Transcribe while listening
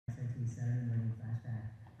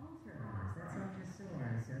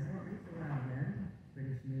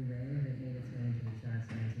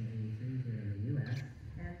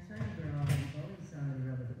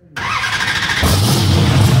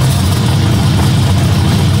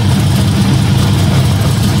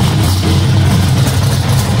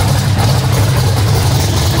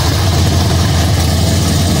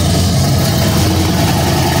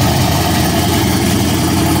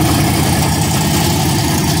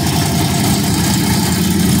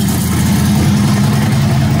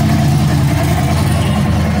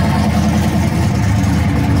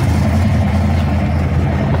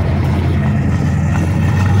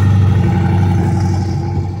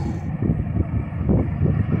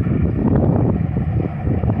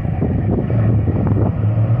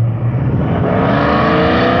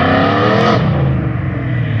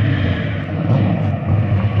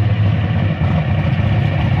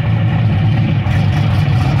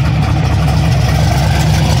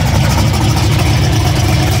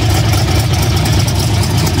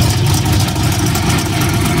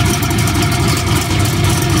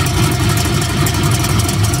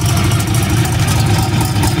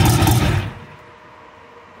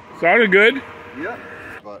Sounded good. Yeah,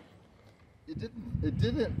 but it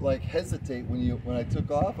didn't like hesitate when I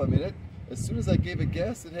took off. I mean, as soon as I gave it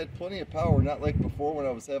gas, it had plenty of power. Not like before when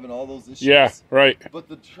I was having all those issues. Yeah, right. But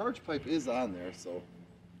the charge pipe is on there, so.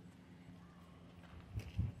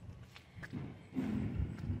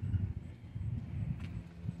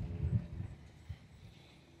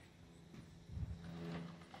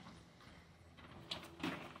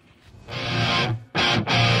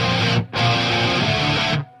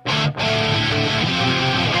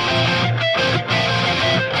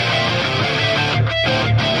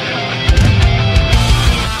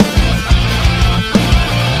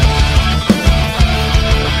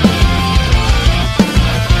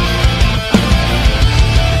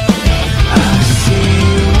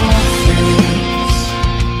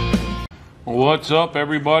 What's up,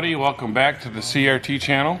 everybody? Welcome back to the CRT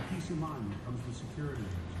channel.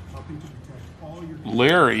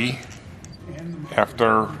 Larry,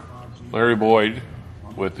 after Larry Boyd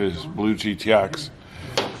with his blue GTX,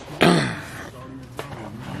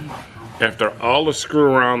 after all the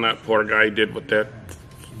screw around that poor guy did with that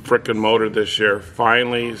frickin' motor this year,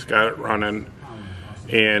 finally he's got it running,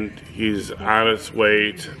 and he's on its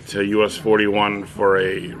way to US 41 for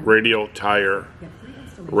a radial tire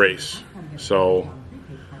race. So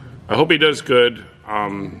I hope he does good.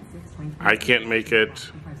 I can't make it.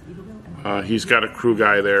 He's got a crew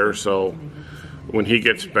guy there, so when he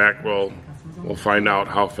gets back, we'll find out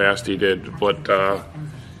how fast he did. But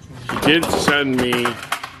he did send me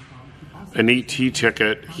an ET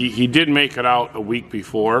ticket. He did make it out a week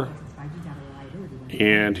before,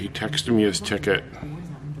 and he texted me his ticket.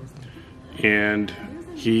 And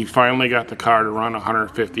he finally got the car to run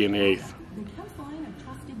 150 in the eighth.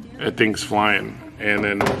 That thing's flying. And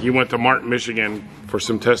then he went to Martin, Michigan for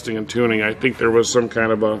some testing and tuning. I think there was some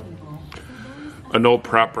kind of a no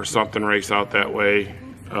prep or something race out that way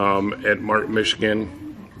at Martin, Michigan,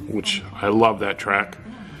 which I love that track.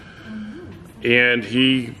 And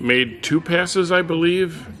he made 2 passes, I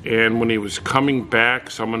believe. And when he was coming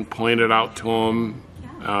back, someone pointed out to him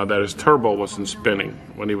that his turbo wasn't spinning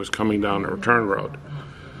when he was coming down the return road.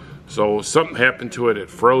 So something happened to it.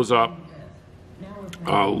 It froze up.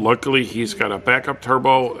 Luckily, he's got a backup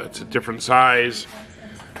turbo. It's a different size,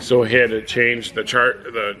 so he had to change the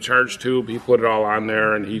charge tube. He put it all on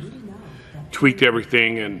there, and he tweaked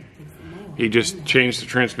everything, and he just changed the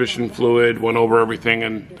transmission fluid, went over everything,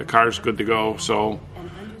 and the car's good to go. So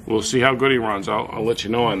we'll see how good he runs. I'll let you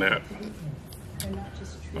know on that.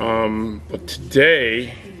 But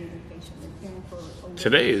today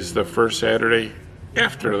is the first Saturday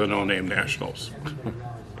after the No Name Nationals.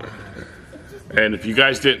 And if you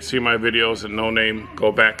guys didn't see my videos at No Name, go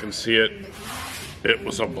back and see it. It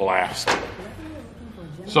was a blast.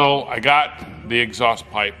 So I got the exhaust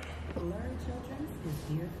pipe,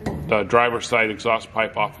 the driver's side exhaust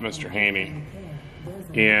pipe off Mr.Hanney.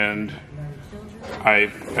 And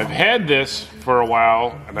I've had this for a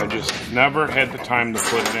while, and I just never had the time to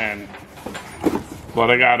put it in. But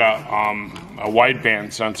I got a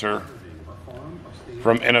wideband sensor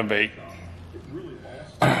from Innovate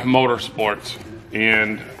Motorsports,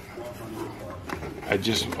 and I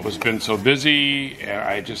just was been so busy, and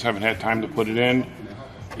I just haven't had time to put it in.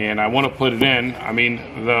 And I want to put it in. I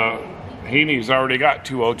mean, the Hanney's already got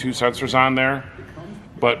 2 O2 sensors on there,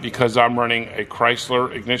 but because I'm running a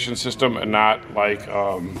Chrysler ignition system and not like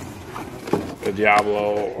a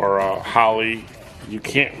Diablo or a Holly, you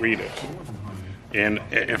can't read it. And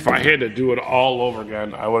if I had to do it all over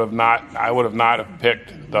again, I would have not have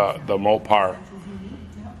picked the Mopar.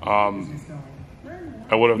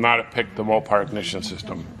 I would have not have picked the Mopar ignition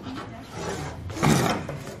system.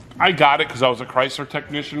 I got it because I was a Chrysler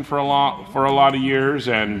technician for a lot of years,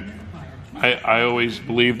 and I always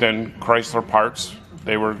believed in Chrysler parts.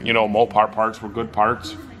 They were, Mopar parts were good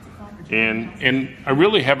parts, and I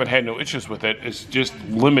really haven't had no issues with it. It's just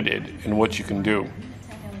limited in what you can do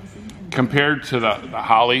compared to the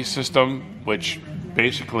Holly system, which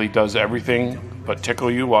basically does everything but tickle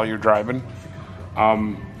you while you're driving.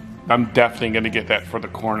 I'm definitely going to get that for the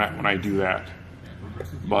Cornet when I do that.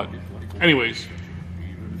 But anyways,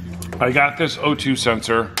 I got this O2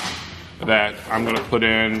 sensor that I'm going to put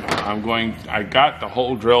in. I got the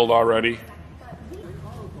hole drilled already.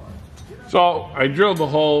 So I drilled the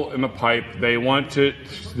hole in the pipe. They want it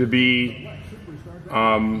to be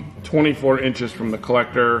 24 inches from the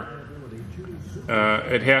collector.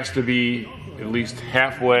 It has to be at least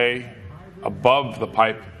halfway above the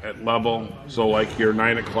pipe at level, so like your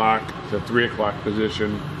 9 o'clock to 3 o'clock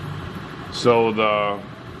position, so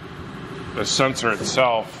the sensor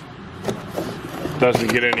itself doesn't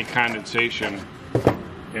get any condensation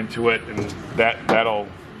into it, and that'll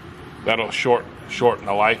that'll shorten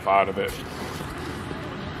the life out of it.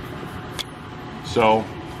 So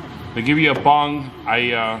to give you a bung,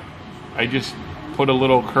 I just put a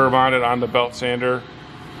little curve on it on the belt sander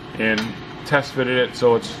and test fitted it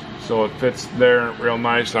so it fits there real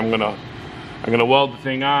nice. I'm gonna weld the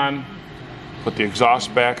thing on, put the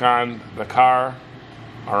exhaust back on the car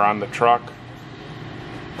or on the truck,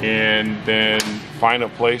 and then find a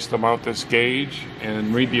place to mount this gauge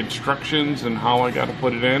and read the instructions and how I got to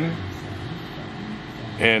put it in.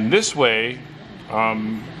 And this way,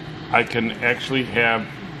 I can actually have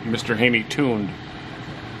Mr. Hanney tuned.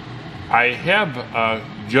 I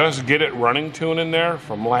have Just Get It Running tune in there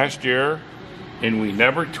from last year, and we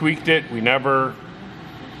never tweaked it. We never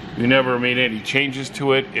made any changes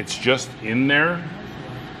to it. It's just in there.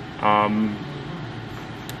 And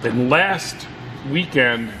last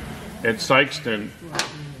weekend at Sykeston,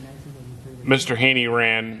 Mr. Hanney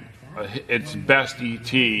ran its best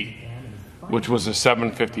ET, which was a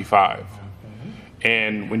 755.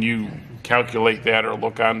 And when you calculate that or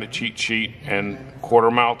look on the cheat sheet and quarter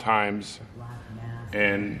mile times,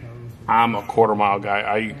 and I'm a quarter mile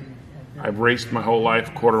guy. I've raced my whole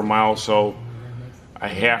life quarter mile, so I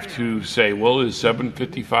have to say, well, is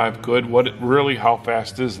 755 good? How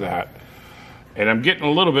fast is that? And I'm getting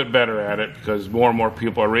a little bit better at it because more and more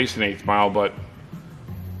people are racing 8th mile, but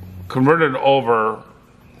converted over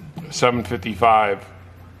 755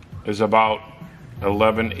 is about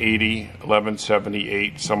 1180,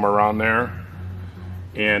 1178, somewhere around there.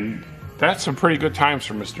 And that's some pretty good times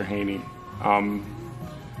for Mr. Hanney.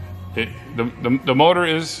 The motor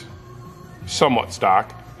is somewhat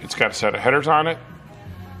stock. It's got a set of headers on it.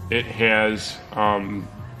 It has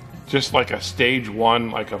just like a stage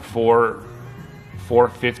 1, like a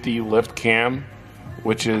 450 lift cam,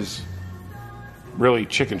 which is really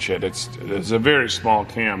chicken shit. It's a very small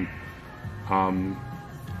cam,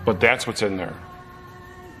 but that's what's in there.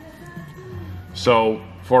 So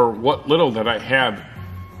for what little that I have,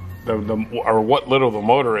 what little the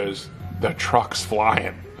motor is, the truck's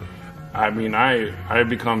flying. I mean, I've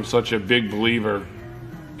become such a big believer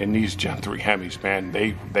in these Gen 3 Hemis, man.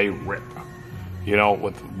 They rip,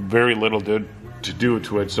 with very little to do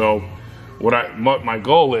to it. So what my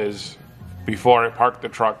goal is, before I park the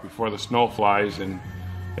truck, before the snow flies, and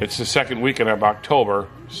it's the second weekend of October,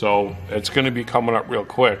 so it's going to be coming up real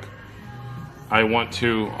quick. I want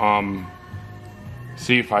to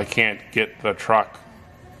see if I can't get the truck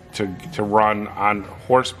to run on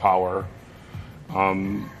horsepower,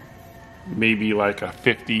 maybe like a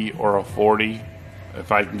 50 or a 40.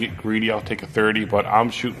 If I can get greedy, I'll take a 30, but I'm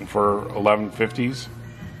shooting for 1150s,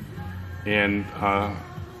 and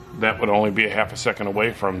that would only be a half a second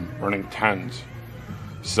away from running 10s.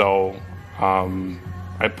 So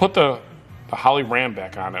I put the Holly Ram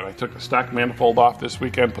back on it. I took the stock manifold off this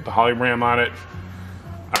weekend, put the Holly Ram on it.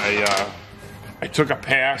 I took a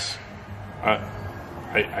pass.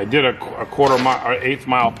 I did a quarter mile or 8th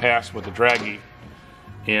mile pass with the draggy,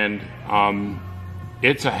 and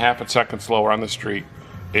it's a half a second slower on the street.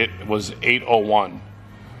 It was 801,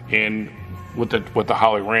 and with the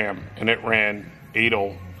Holly Ram, and it ran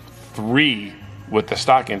 803 with the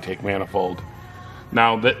stock intake manifold.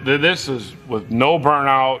 Now this is with no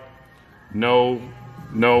burnout, no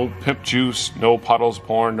pimp juice, no puddles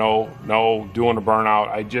pouring, no doing a burnout.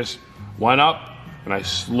 I just went up and I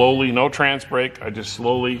slowly, no trans brake, I just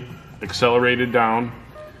slowly accelerated down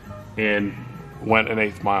and went an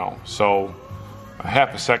 8th mile. So a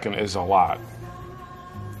half a second is a lot,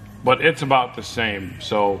 but it's about the same.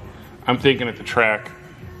 So I'm thinking at the track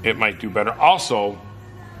it might do better. Also,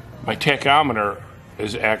 my tachometer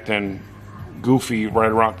is acting goofy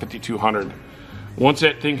right around 5200. Once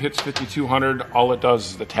that thing hits 5200, all it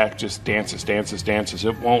does is the tach just dances.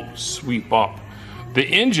 It won't sweep up. The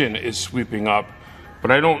engine is sweeping up,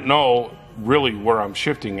 but I don't know really where I'm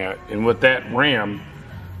shifting at. And with that Ram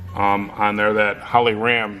on there, that Holly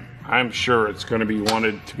Ram, I'm sure it's going to be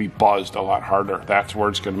wanted to be buzzed a lot harder. That's where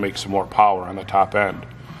it's going to make some more power on the top end.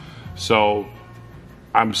 So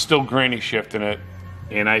I'm still granny shifting it,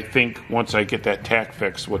 and I think once I get that tach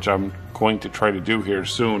fixed, which I'm going to try to do here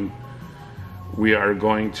soon, we are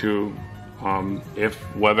going to,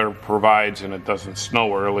 if weather provides and it doesn't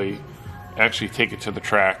snow early, actually take it to the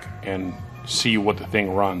track and see what the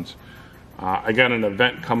thing runs. I got an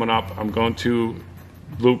event coming up. I'm going to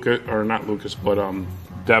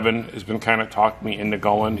Devin has been kind of talking me into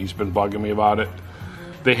going. He's been bugging me about it.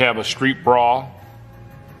 They have a street brawl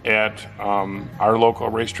at our local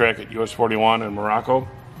racetrack at US 41 in Morocco.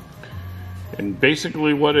 And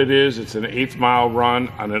basically what it is, it's an 8th mile run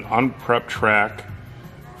on an unprepped track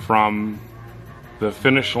from the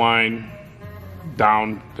finish line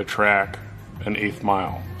down the track an 1/8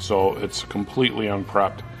 mile. So it's completely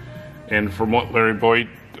unprepped. And from what Larry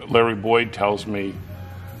Boyd tells me,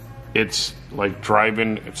 it's like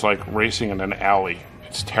driving, it's like racing in an alley.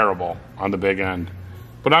 It's terrible on the big end.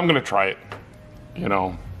 But I'm gonna try it, you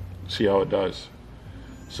know, see how it does.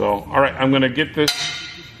 So, all right, I'm gonna get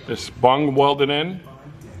this bung welded in,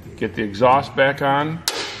 get the exhaust back on,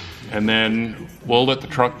 and then we'll let the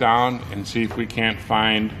truck down and see if we can't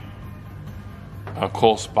find a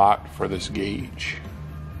cool spot for this gauge.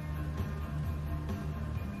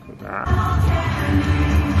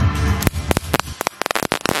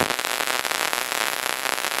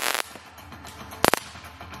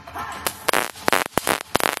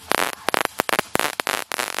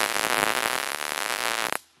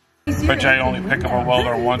 Bet I only pick up a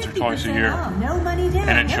welder once or twice a year,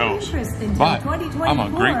 and it shows. But I'm a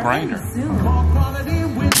great grinder.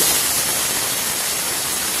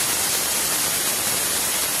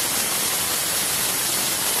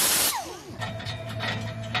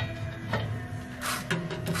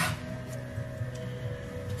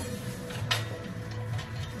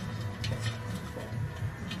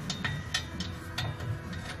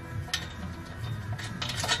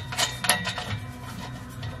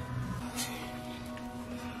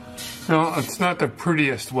 No, it's not the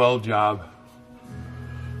prettiest weld job.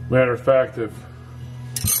 Matter of fact, if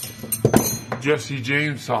Jesse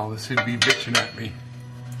James saw this, he'd be bitching at me.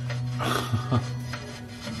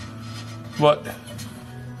 But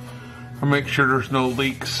I'll make sure there's no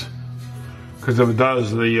leaks, because if it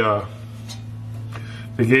does, the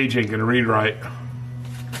gauge ain't gonna read right.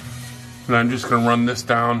 And I'm just gonna run this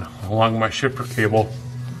down along my shifter cable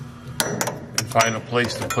and find a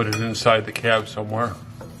place to put it inside the cab somewhere.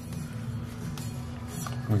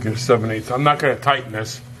 We get a 7/8. I'm not going to tighten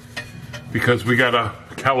this because we got to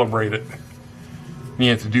calibrate it. You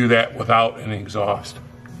have to do that without an exhaust.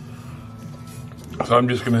 So I'm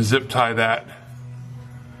just going to zip tie that.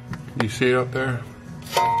 You see it up there?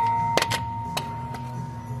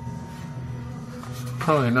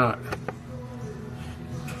 Probably not.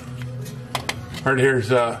 Right here's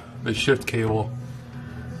the shift cable.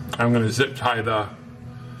 I'm going to zip tie the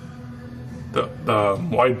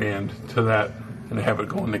wideband to that and have it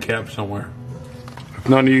go in the cab somewhere. If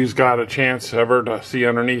none of you's got a chance ever to see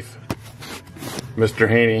underneath Mr.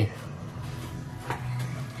 Hanney,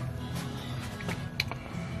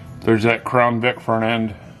 there's that Crown Vic for an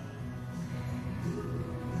end.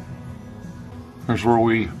 There's where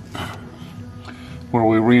we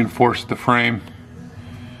reinforce the frame,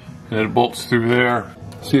 and it bolts through there.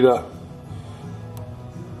 See the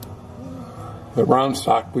round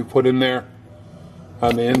stock we put in there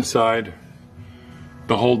on the inside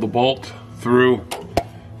to hold the bolt through,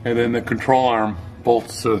 and then the control arm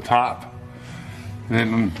bolts to the top. And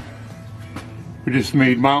then we just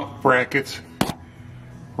made mount brackets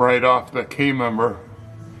right off the K-member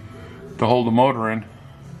to hold the motor in.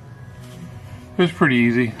 It was pretty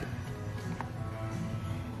easy.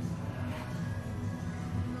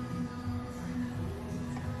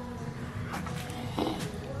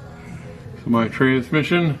 So my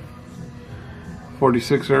transmission,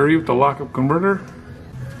 46RE with the lockup converter.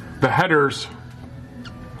 The headers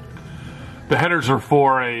are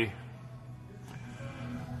for a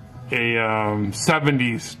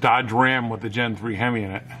 70s Dodge Ram with the Gen 3 Hemi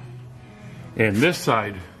in it. And this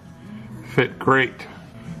side fit great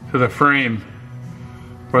to the frame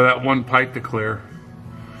for that one pipe to clear.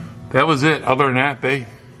 That was it. Other than that, they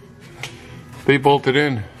bolted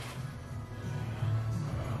in.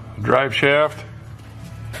 Drive shaft,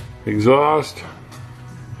 exhaust,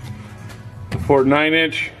 the Ford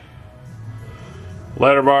 9-inch,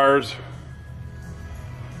 ladder bars,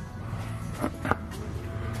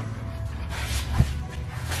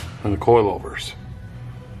 and the coilovers,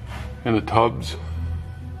 and the tubs.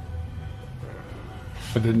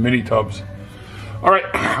 I did mini tubs. All right,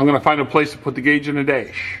 I'm gonna find a place to put the gauge in the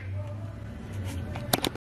dash.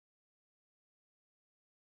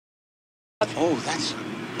 Oh, that's a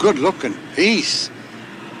good-looking piece.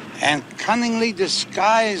 And cunningly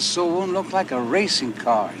disguised so it won't look like a racing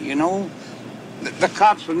car, you know? The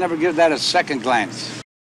cops would never give that a second glance.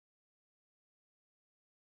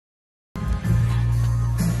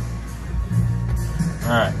 All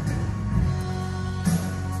right.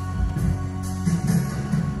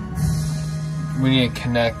 We need to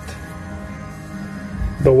connect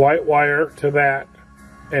the white wire to that,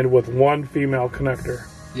 and with one female connector.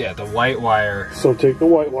 Yeah, the white wire. So take the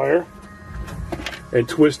white wire and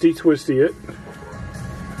twisty it,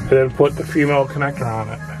 and then put the female connector on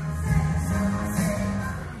it.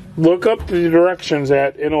 Look up the directions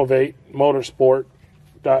at Innovate Motorsport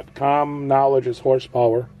facebook.com, knowledge is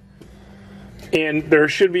horsepower. And there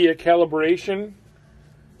should be a calibration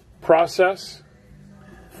process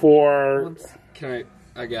for Okay,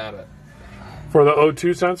 I got it. for the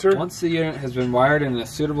O2 sensor. Once the unit has been wired and a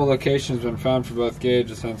suitable location has been found for both gauge,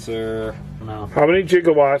 the sensor... No. How many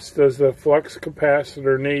gigawatts does the flux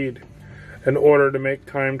capacitor need in order to make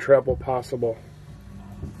time travel possible?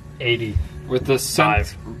 80. With the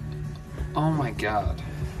sense... Oh my god.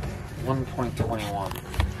 1.21.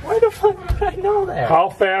 Why the fuck did I know that? How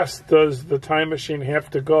fast does the time machine have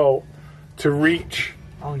to go to reach?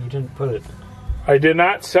 Oh, you didn't put it. I did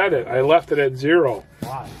not set it. I left it at 0.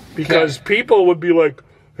 Why? Because people would be like,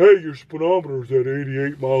 hey, your speedometer's at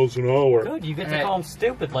 88 miles an hour. Good, you get to call them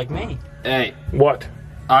stupid like me. Hey. What?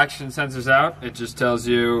 Oxygen sensor's out. It just tells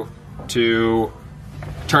you to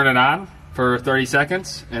turn it on for 30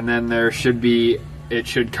 seconds, and then there should be, it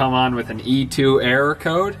should come on with an E2 error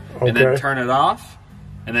code, and then turn it off,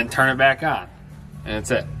 and then turn it back on. And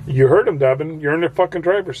that's it. You heard him, Devin. You're in the fucking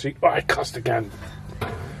driver's seat. Oh, I cussed again.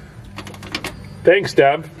 Thanks,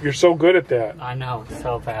 Deb. You're so good at that. I know,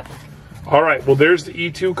 telepathic. All right, well, there's the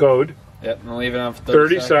E2 code. Yep, I'm going to leave it on for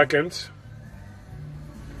 30 seconds.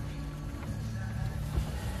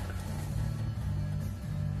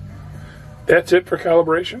 That's it for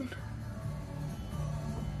calibration?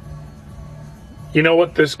 You know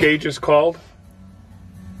what this gauge is called?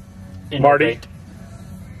 Marty?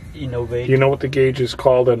 Innovate. You know what the gauge is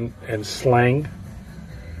called in slang?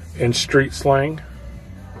 In street slang?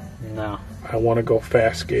 No. I want to go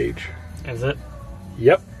fast gauge. Is it?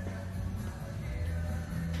 Yep.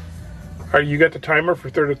 Are you got the timer for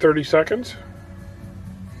 30 seconds?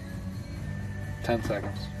 10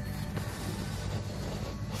 seconds.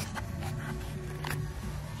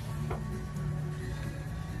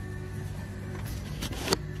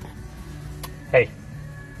 Hey.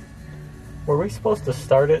 Were we supposed to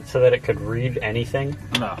start it so that it could read anything?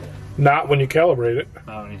 No. Not when you calibrate it.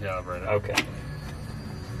 Not when you calibrate it. Okay.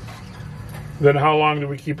 Then how long do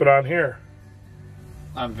we keep it on here?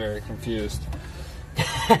 I'm very confused.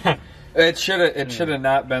 It should have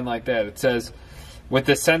not been like that. It says with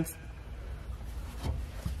the sense.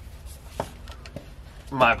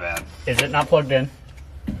 My bad. Is it not plugged in?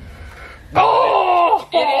 Oh!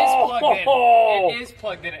 It is plugged in. It is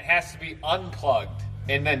plugged in. It has to be unplugged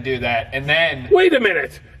and then do that. And then Wait a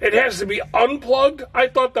minute. It has to be unplugged? I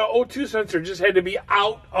thought the O2 sensor just had to be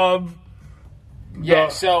out of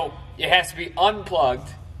so it has to be unplugged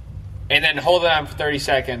and then hold it on for 30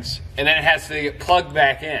 seconds and then it has to get plugged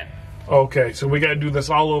back in. Okay, so we got to do this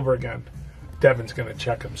all over again. Devin's going to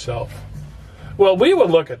check himself. Well, we would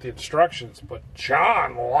look at the instructions, but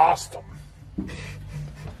John lost them.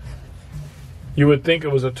 You would think it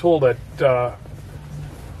was a tool that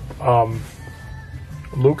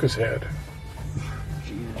Lucas had.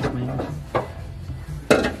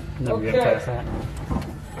 Never get past that.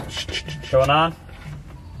 Going on?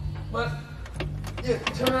 What? Yeah,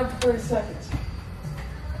 turn it on for 30 seconds.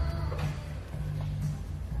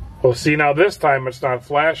 Well, see, now this time it's not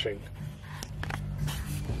flashing.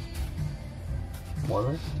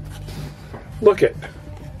 What? Look it.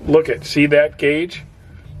 See that gauge?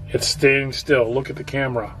 It's staying still. Look at the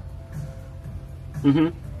camera. Mm-hmm.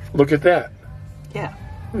 Look at that. Yeah.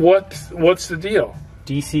 What's the deal?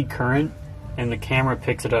 DC current, and the camera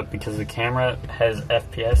picks it up because the camera has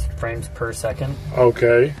FPS, frames per second.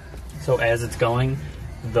 Okay. So as it's going,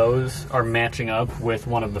 those are matching up with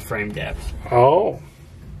one of the frame gaps. Oh.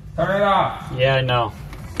 Turn it off. Yeah, I know.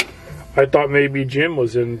 I thought maybe Jim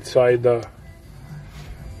was inside the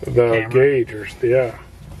gauge, or yeah.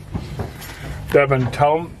 Devin,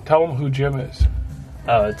 tell him who Jim is.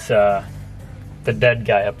 Oh, it's the dead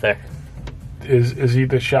guy up there. Is he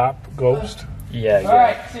the shop ghost? Yeah. All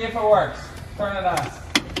right, see if it works. Turn it on.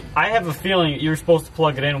 I have a feeling you were supposed to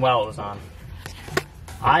plug it in while it was on.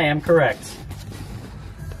 I am correct.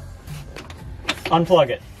 Unplug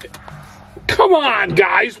it. Come on,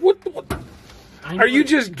 guys! What are you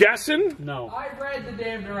just guessing? No. I read the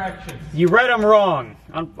damn directions. You read them wrong.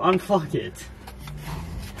 Unplug it.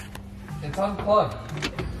 It's unplugged.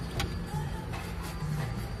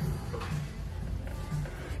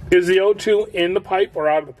 Is the O2 in the pipe or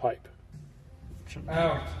out of the pipe?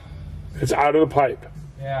 Out. It's out of the pipe.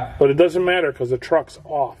 Yeah. But it doesn't matter because the truck's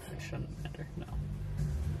off. It shouldn't matter. No.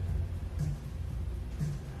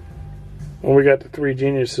 When we got the three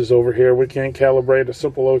geniuses over here, we can't calibrate a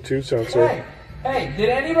simple O2 sensor. Hey, did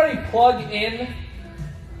anybody plug in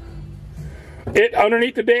It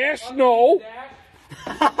underneath the dash? No.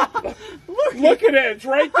 Look at it. It's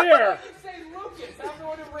right there.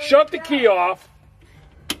 Shut the key off.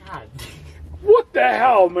 God. What the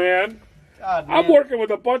hell, man? God, I'm man. working with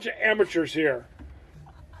a bunch of amateurs here.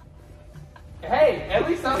 Hey, at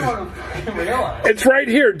least I'm going to fucking realize. It's right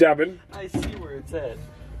here, Devin. I see where it's at.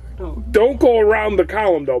 Don't go around the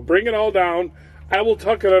column, though. Bring it all down. I will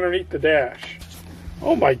tuck it underneath the dash.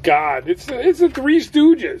 Oh, my God. It's the Three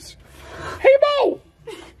Stooges. Hey, Mo!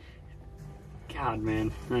 God,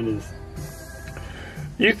 man. That is...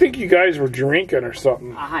 You think you guys were drinking or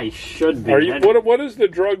something? I should be. Are you? What is the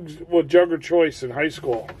drugs with drug of choice in high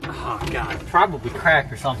school? Oh, God. Probably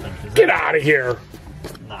crack or something. Get out of here.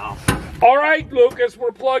 No. All right, Lucas,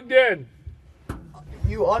 we're plugged in.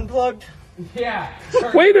 You unplugged? Yeah.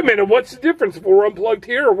 Wait a minute. What's the difference if we're unplugged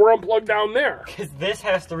here or we're unplugged down there? Because this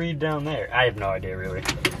has to read down there. I have no idea, really.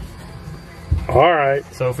 All right.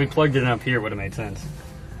 So if we plugged it up here, it would have made sense.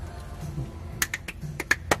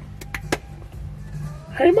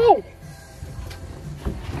 Hey, Mo.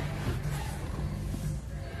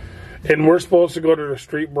 And we're supposed to go to the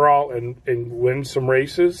street brawl and win some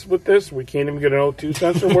races with this? We can't even get an O2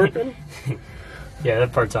 sensor working? Yeah,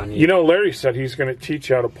 that part's on you. You know, Larry said he's going to teach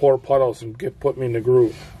you how to pour puddles and put me in the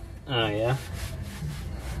groove. Oh, yeah?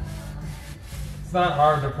 It's not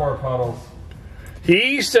hard to pour puddles.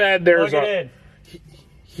 He said there's Plug it in.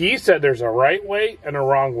 He said there's a right way and a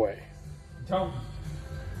wrong way. Don't.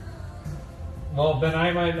 Well, then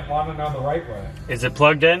I might want to know the right way. Is it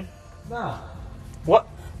plugged in? No. What?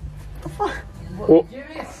 Well, Give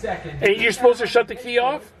me a second. ain't you supposed to shut the key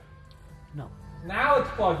off? No. Now it's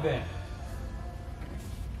plugged in.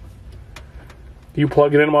 You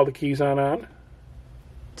plug it in while the key's on?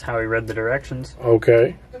 That's how he read the directions.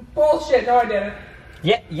 Okay. Bullshit. No, I didn't.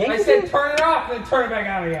 Yeah, I said turn it off and then turn it back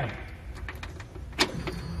on again.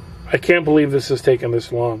 I can't believe this has taken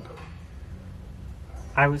this long.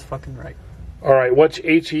 I was fucking right. All right, what's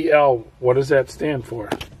HEL? What does that stand for?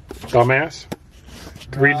 Dumbass?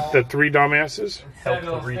 The three dumbasses? Help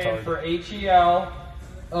It'll the stand retard. for HEL.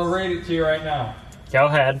 I'll read it to you right now. Go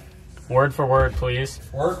ahead. Word for word, please.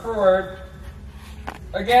 Word for word.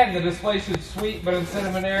 Again, the display should sweep, but instead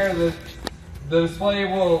of an error, the display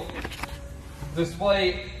will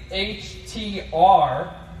display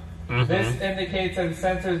HTR. This indicates that the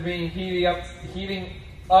sensor is being heating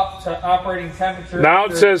up to operating temperature. Now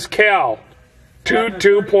it says Cal.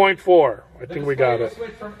 22.4. I think we got it.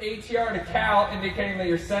 Switch from ATR to Cal, indicating that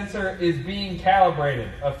your sensor is being calibrated.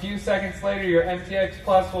 A few seconds later, your MTX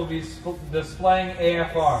Plus will be displaying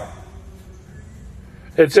AFR.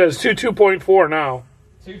 It says 22.4 now.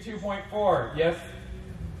 22.4, yes.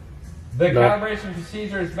 The calibration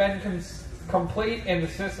procedure has been complete, and the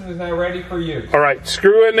system is now ready for use. All right,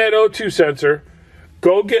 screw in that O2 sensor.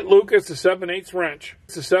 Go get Lucas a 7/8 wrench.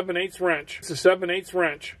 It's a 7/8 wrench. It's a 7/8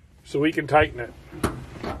 wrench, so we can tighten it.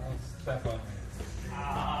 Step on me.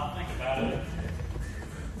 I'll think about it.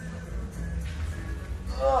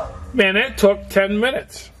 Man, that took 10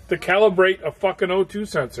 minutes to calibrate a fucking O2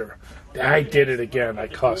 sensor. I did it again. I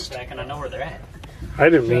cussed. Back and I know where they're at. I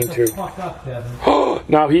didn't mean Shut the to. fuck up, Devin.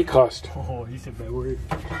 Now he cussed. Oh, you said that word.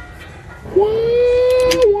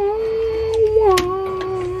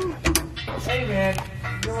 Hey, man.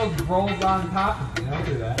 Girls rolls on top of me. Don't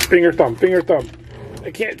do that. Finger thumb, finger thumb. I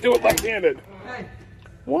can't do it left-handed. Hey.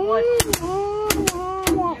 What? You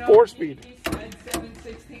know, 4-speed. He said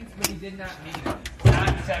 7/16, but he did not mean it.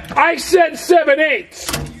 Not 7. I said 7/8.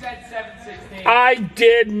 You said 7/16. I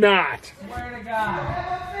did not. Swear to God.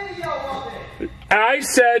 I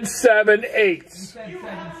said 7/8. You said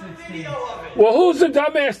 7/16. Well, who's the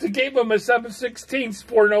dumbass that gave him a 7/16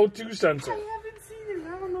 for an O2 sensor? I haven't seen it.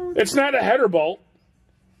 I don't know. It's not a header bolt.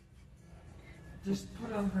 Just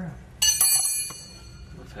put it on the ground.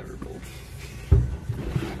 What's header bolt?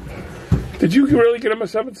 Did you really get him a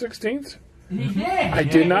 7/16? He did. I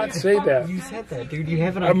did not say that. You said that, dude. You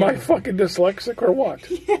have it on Am I camera. fucking dyslexic or what?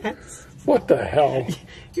 Yes. What the hell?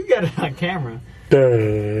 You got it on camera.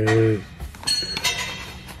 Duh.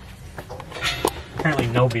 Apparently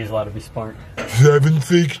nobody's allowed to be smart.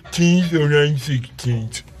 7/16 or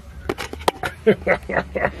 9/16?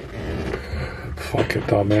 Fucking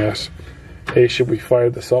dumbass. Hey, should we fire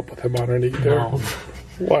this up with him underneath there? No.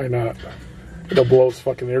 Why not? It'll blow his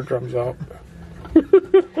fucking eardrums out.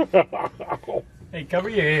 Hey, cover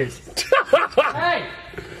your ears. Hey!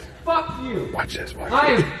 Fuck you! Watch this, watch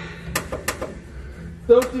I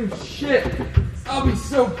don't do shit. I'll be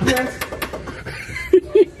so pissed.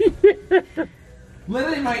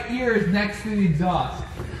 Literally, my ear is next to the exhaust.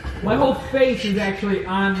 My whole face is actually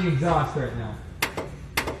on the exhaust right now.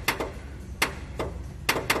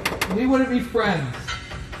 We wouldn't be friends.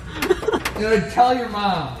 You know, tell your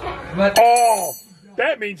mom. But Oh!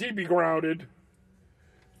 That means he'd be grounded.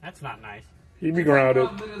 That's not nice. He'd be grounded.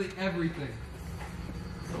 literally everything.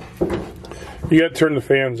 You got to turn the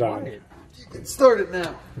fans on. Start it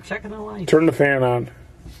now. I'm checking the light. Turn the fan on.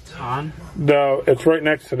 On? No, it's right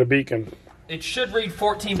next to the beacon. It should read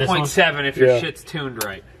 14.7 if your shit's tuned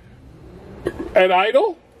right. At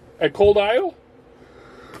idle? At cold idle?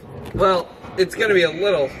 Well, it's going to be a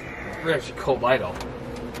little... We're actually cold idle.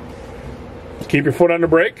 Keep your foot on the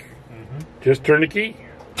brake. Just turn the key.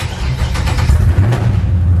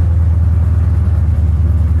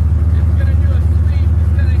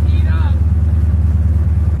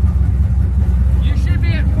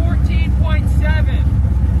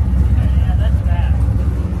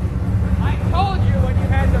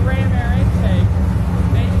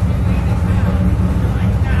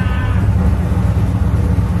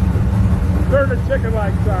 Turn the chicken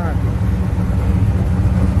lights on.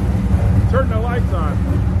 Turn the lights on.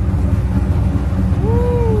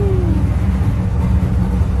 Woo!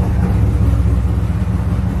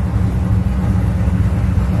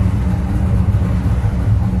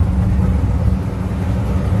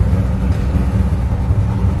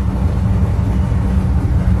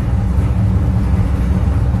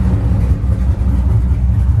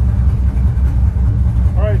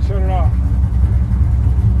 All right, shut it off.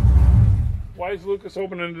 Why is Lucas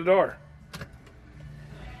opening the door?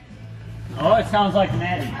 Oh, it sounds like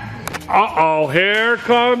Maddie. Uh-oh, here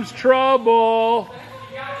comes trouble.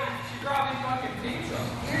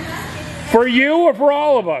 For you or for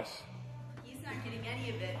all of us? He's not getting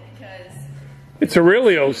any of it because... It's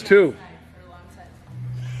Aurelio's too.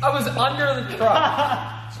 I was under the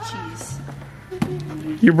truck. Cheese.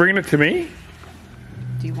 You bringing it to me?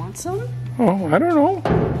 Do you want some? Oh, I don't know.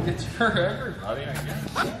 It's for everybody, I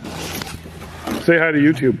guess. Say hi to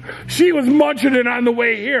YouTube. She was munching it on the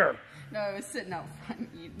way here. No, I was sitting out front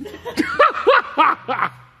eating.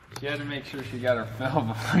 She had to make sure she got her fill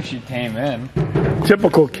before she came in.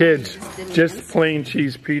 Typical kids. Just plain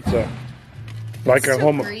cheese pizza. Like It's a too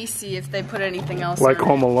home greasy if they put anything else like on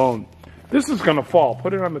Home Alone. This is gonna fall.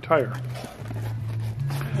 Put it on the tire.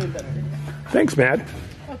 it. Thanks, Matt.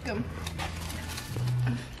 Welcome.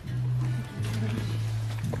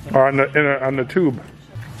 Or on the tube.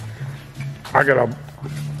 I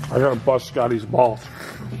gotta bust Scotty's balls.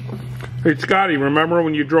 Hey Scotty, remember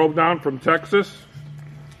when you drove down from Texas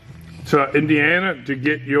to Indiana to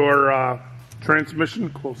get your transmission?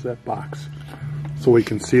 Close that box so we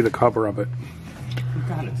can see the cover of it.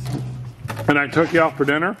 Got it. And I took you out for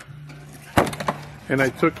dinner, and I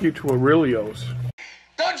took you to Aurelio's.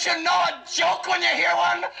 Don't you know a joke when you hear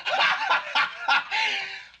one?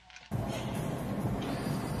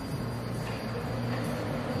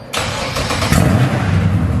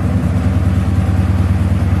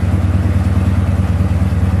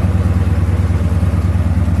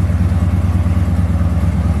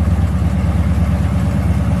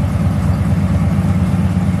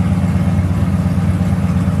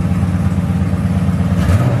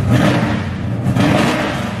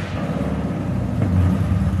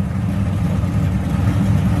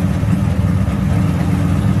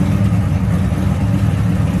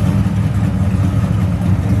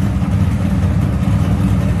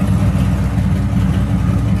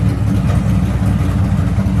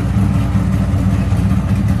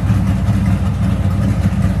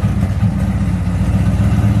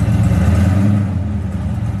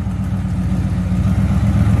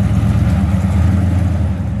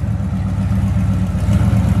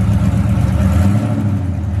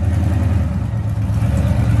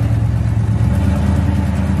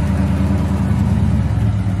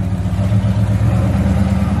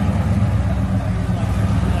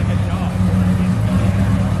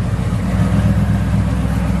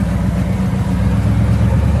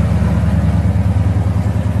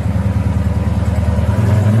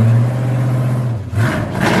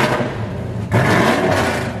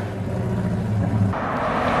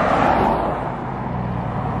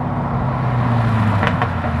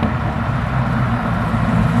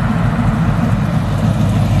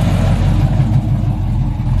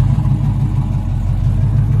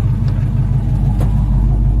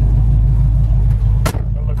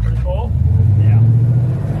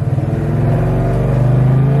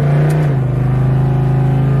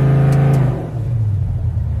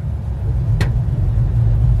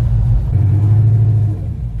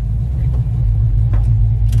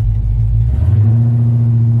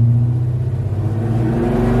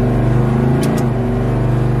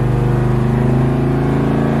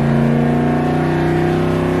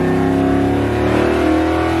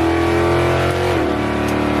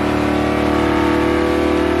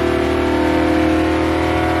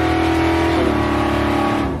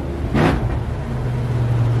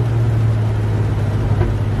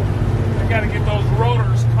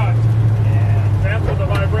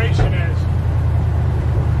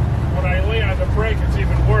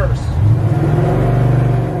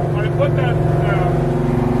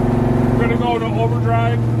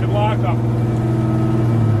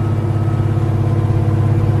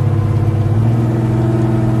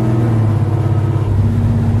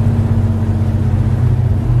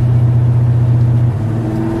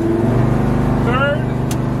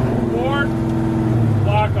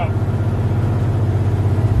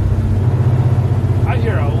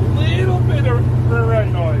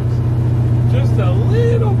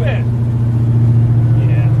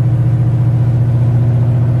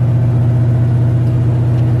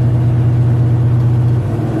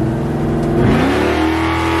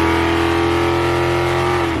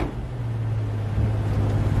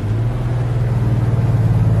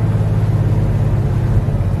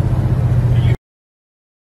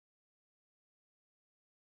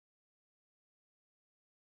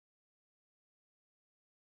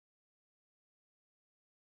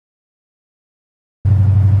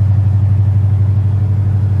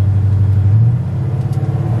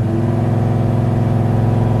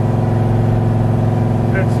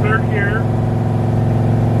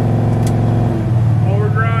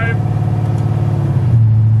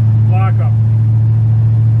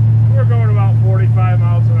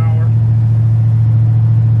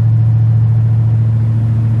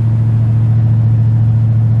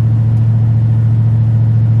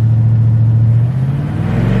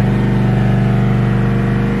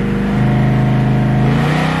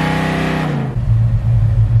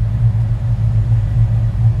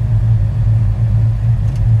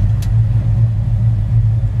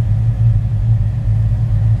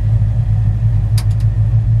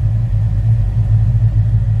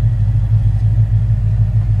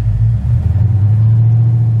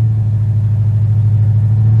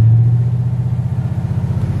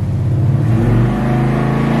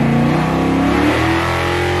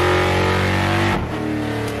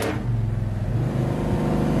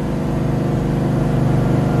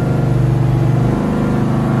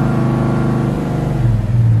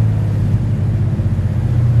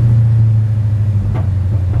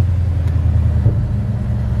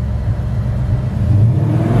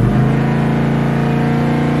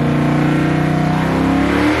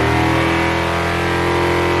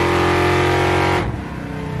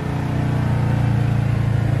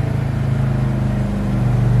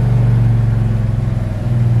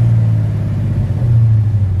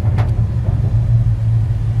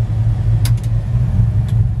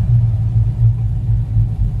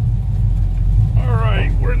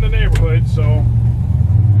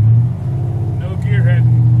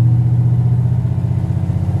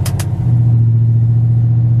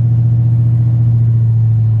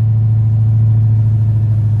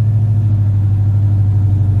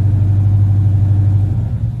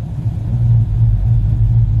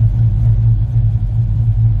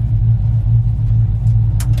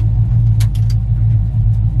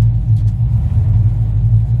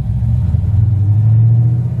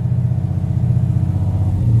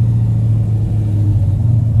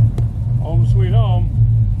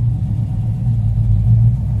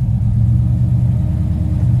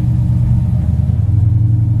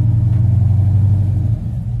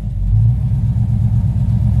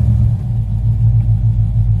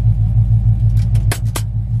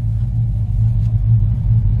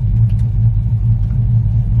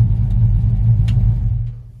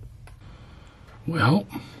 Well,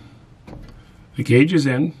 the gauge is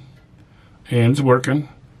in and it's working,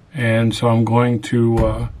 and so I'm going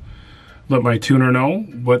to let my tuner know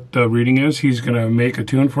what the reading is. He's going to make a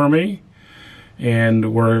tune for me,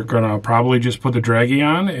 and we're going to probably just put the draggy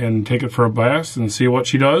on and take it for a blast and see what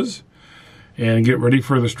she does and get ready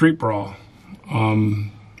for the street brawl.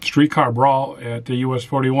 Streetcar brawl at the US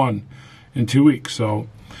 41 in 2 weeks. So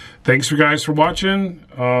thanks for guys for watching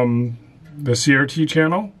the CRT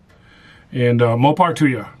channel, and more power to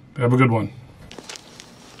you. Have a good one.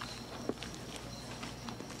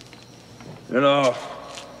 You know,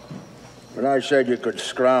 when I said you could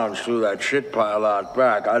scrounge through that shit pile out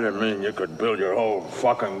back, I didn't mean you could build your whole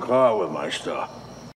fucking car with my stuff.